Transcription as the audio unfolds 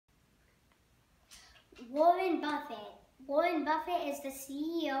Warren Buffett. Warren Buffett is the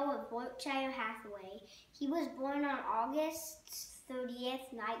CEO of Berkshire Hathaway. He was born on August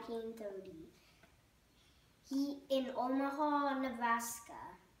 30th, 1930. In Omaha, Nebraska.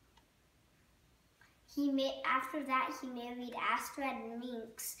 After that, he married Astrid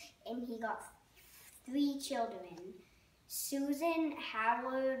Minks, and he got 3 children: Susan,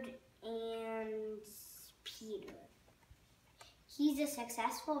 Howard, and Peter. He's a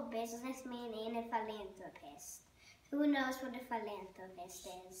successful businessman and a philanthropist. Who knows what a philanthropist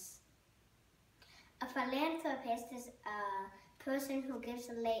is? A philanthropist is a person who gives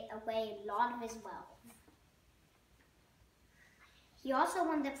away a lot of his wealth. He also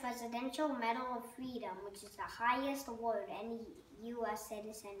won the Presidential Medal of Freedom, which is the highest award any U.S.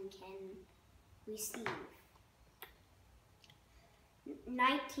 citizen can receive.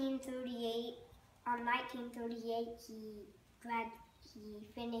 On 1938, he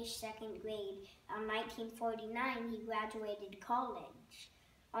finished 2nd grade. On 1949, he graduated college.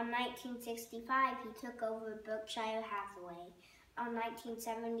 On 1965, he took over Berkshire Hathaway. On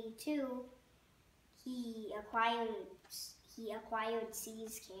 1972, he acquired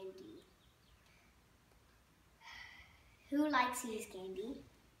See's Candy. Who likes See's Candy?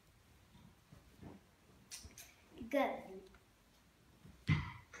 Good.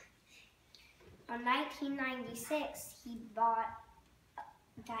 In 1996, he bought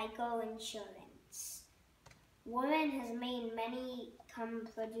Geico Insurance. Warren has made many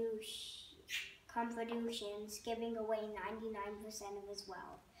contributions, giving away 99% of his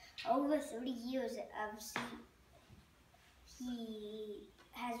wealth. Over 30 years he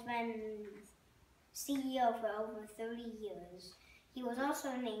has been CEO for over 30 years. He was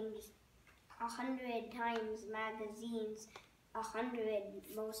also named 100 Times Magazine's 100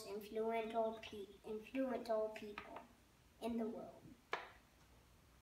 most influential people in the world.